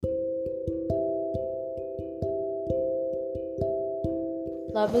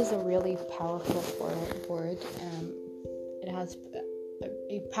Love is a really powerful word. It has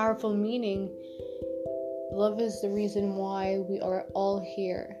a powerful meaning. Love is the reason why we are all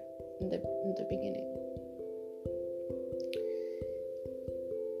here in the beginning.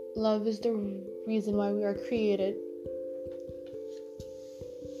 Love is the reason why we are created.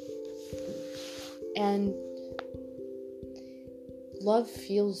 And love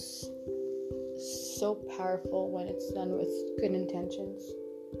feels so powerful when it's done with good intentions.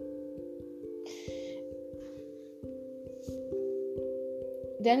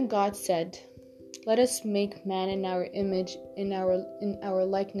 Then God said, "Let us make man in our image, in our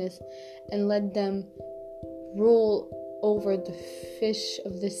likeness, and let them rule over the fish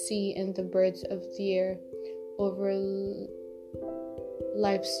of the sea and the birds of the air, over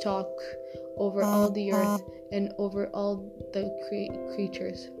livestock, over all the earth, and over all the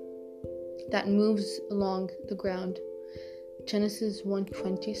creatures that moves along the ground." Genesis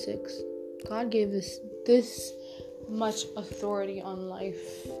 1:26. God gave us this much authority on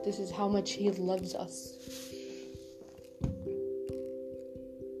life. This is how much He loves us.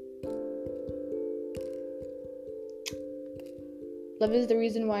 Love is the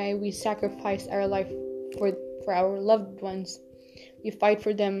reason why we sacrifice our life for our loved ones. We fight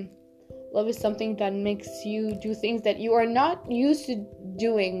for them. Love is something that makes you do things that you are not used to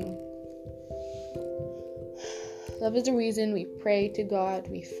doing. Love is the reason we pray to God,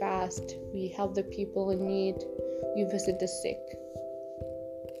 we fast, we help the people in need, we visit the sick.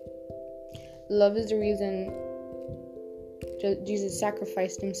 Love is the reason Jesus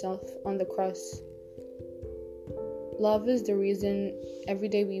sacrificed Himself on the cross. Love is the reason every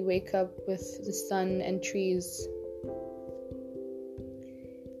day we wake up with the sun and trees.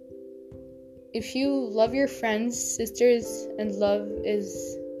 If you love your friends, sisters, and love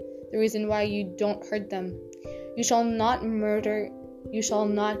is the reason why you don't hurt them. You shall not murder, you shall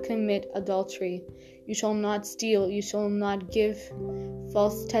not commit adultery, you shall not steal, you shall not give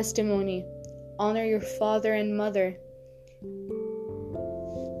false testimony. Honor your father and mother.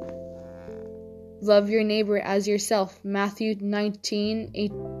 Love your neighbor as yourself. Matthew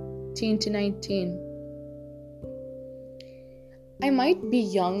 19:18-19. I might be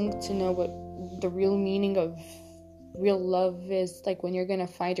young to know what the real meaning of real love is, like when you're gonna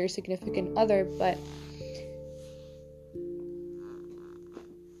find your significant other, but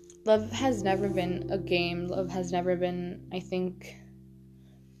love has never been a game. Love has never been, I think,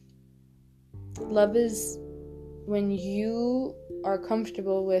 love is when you are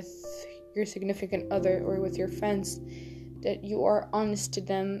comfortable with your significant other or with your friends, that you are honest to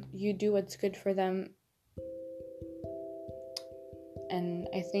them, you do what's good for them. And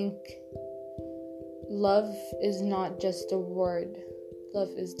I think love is not just a word.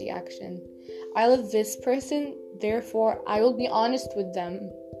 Love is the action. I love this person, therefore I will be honest with them.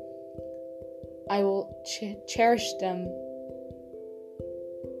 I will cherish them.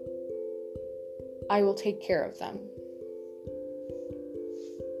 I will take care of them.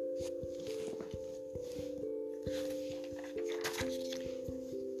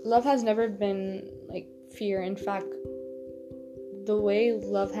 Love has never been like fear. In fact, the way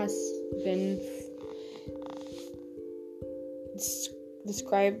love has been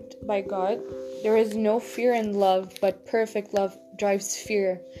described by God, there is no fear in love, but perfect love drives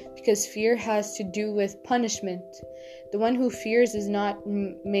fear, because fear has to do with punishment. The one who fears is not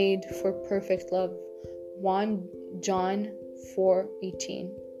made for perfect love. 1 John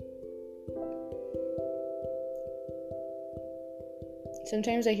 4:18.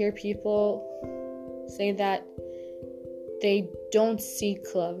 Sometimes I hear people say that they don't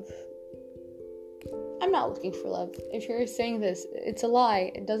seek love. I'm not looking for love. If you're saying this, it's a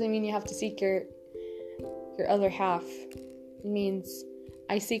lie. It doesn't mean you have to seek your other half. It means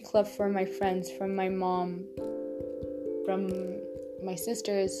I seek love from my friends, from my mom, from my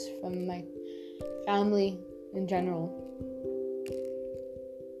sisters, from my family in general.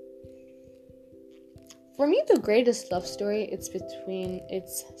 For me, the greatest love story, it's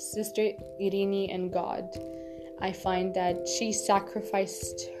Sister Irene and God. I find that she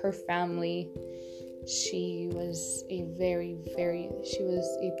sacrificed her family. She was a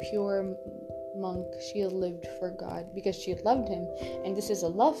pure monk. She lived for God because she loved Him. And this is a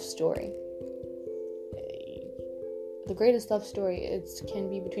love story. The greatest love story, it can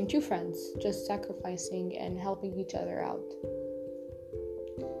be between two friends, just sacrificing and helping each other out.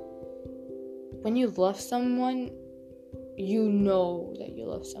 When you love someone, you know that you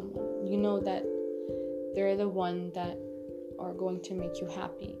love someone. You know that they're the one that are going to make you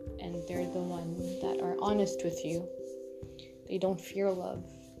happy, and they're the one that are honest with you. They don't fear love.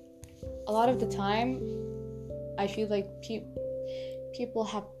 a lot of the time, I feel like people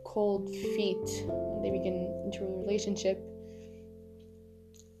have cold feet when they begin into a relationship,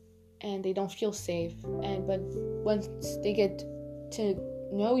 and they don't feel safe. But once they get to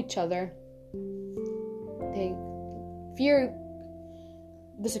know each other, fear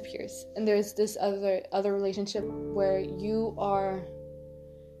disappears, and there's this other relationship where you are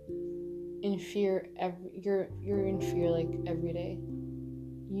in fear you're in fear like every day.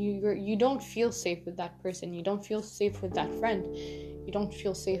 You don't feel safe with that person. You don't feel safe with that friend. You don't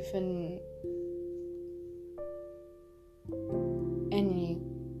feel safe in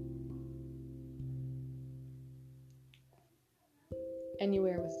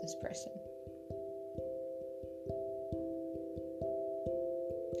anywhere with this person.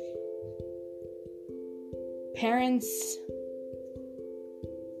 Parents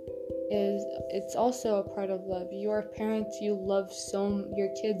it's also a part of love. You are a parent, you love your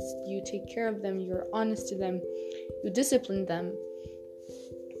kids, you take care of them, you're honest to them, you discipline them.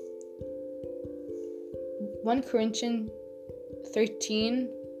 1 Corinthians 13,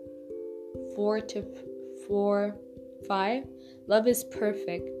 4-5. Love is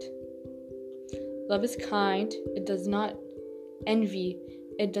perfect. Love is kind. It does not envy.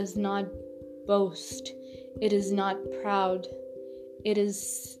 It does not boast. It is not proud. It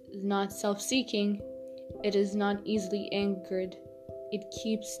is not self-seeking. It is not easily angered. It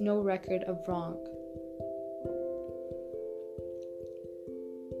keeps no record of wrong.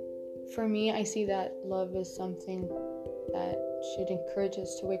 For me, I see that love is something that should encourage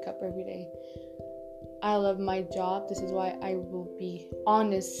us to wake up every day. I love my job. This is why I will be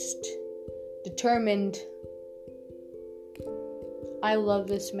honest, determined. I love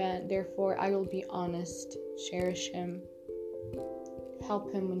this man, therefore I will be honest, cherish him,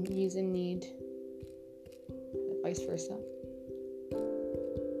 help him when he's in need, vice versa.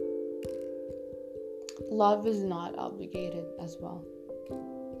 Love is not obligated as well.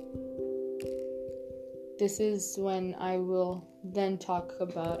 This is when I will then talk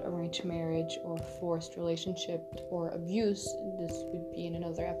about arranged marriage or forced relationship or abuse. This would be in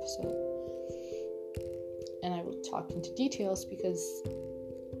another episode. And I will talk into details because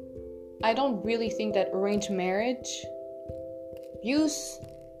I don't really think that arranged marriage, abuse,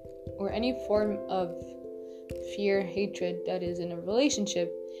 or any form of fear, hatred that is in a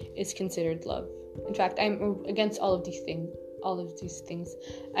relationship is considered love. In fact, I'm against all of these things.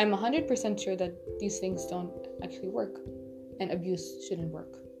 I'm 100% sure that these things don't actually work, and abuse shouldn't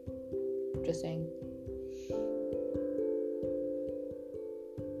work. Just saying.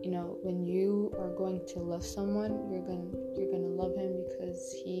 When you are going to love someone, you're gonna love him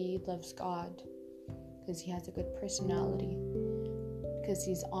because he loves God, because he has a good personality, because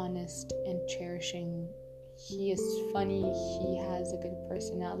he's honest and cherishing. He is funny. He has a good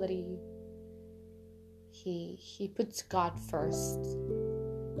personality. He puts God first,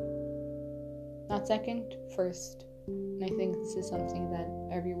 not second, first. And I think this is something that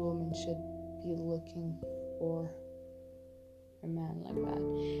every woman should be looking for a man like that.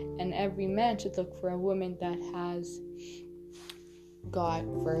 And every man should look for a woman that has God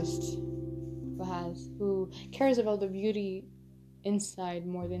first, who cares about the beauty inside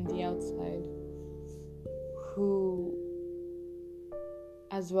more than the outside, who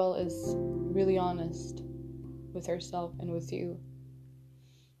as well is really honest with herself and with you.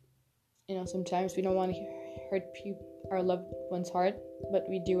 Sometimes we don't want to hurt our loved one's heart, but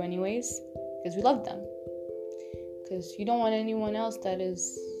we do anyways because we love them. Because you don't want anyone else that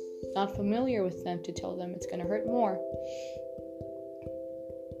is not familiar with them to tell them it's going to hurt more.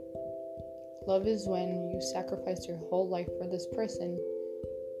 Love is when you sacrifice your whole life for this person.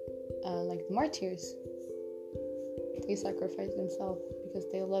 Like the martyrs. They sacrificed themselves because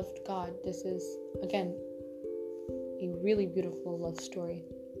they loved God. This is, again, a really beautiful love story.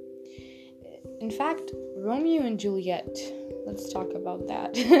 In fact, Romeo and Juliet, let's talk about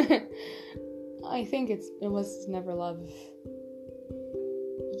that. I think it was never love.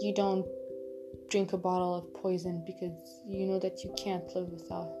 You don't drink a bottle of poison because you know that you can't live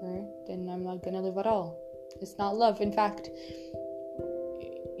without her, then I'm not gonna live at all. It's not love. In fact,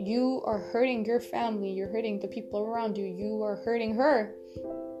 you are hurting your family, you're hurting the people around you, you are hurting her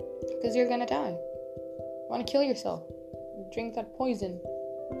because you're gonna die. You want to kill yourself. Drink that poison.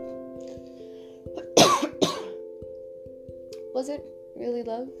 Was it really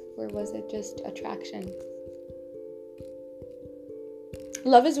love, or was it just attraction?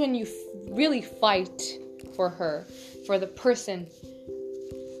 Love is when you really fight for her, for the person.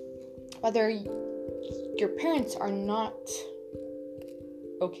 Whether your parents are not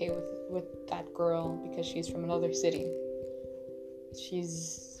okay with that girl because she's from another city.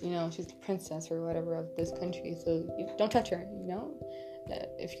 she's the princess or whatever of this country, so you don't touch her,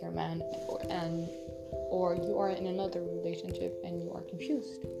 if you're a man, or you are in another relationship and you are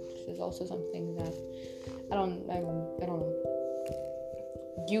confused. This is also something that I don't know.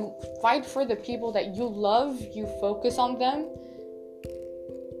 You fight for the people that you love, you focus on them.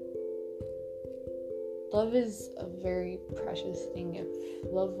 Love is a very precious thing. If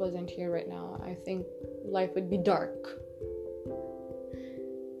love wasn't here right now, I think life would be dark.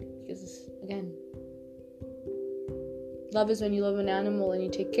 Because, again, love is when you love an animal and you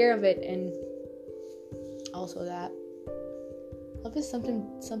take care of it, and also that love is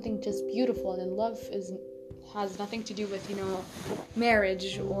something just beautiful, and love has nothing to do with,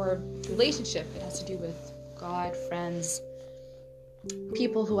 marriage or relationship. It has to do with God, friends,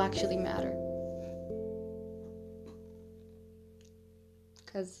 people who actually matter.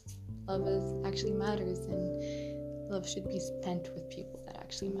 Because love actually matters, and love should be spent with people that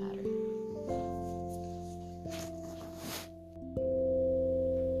actually matter.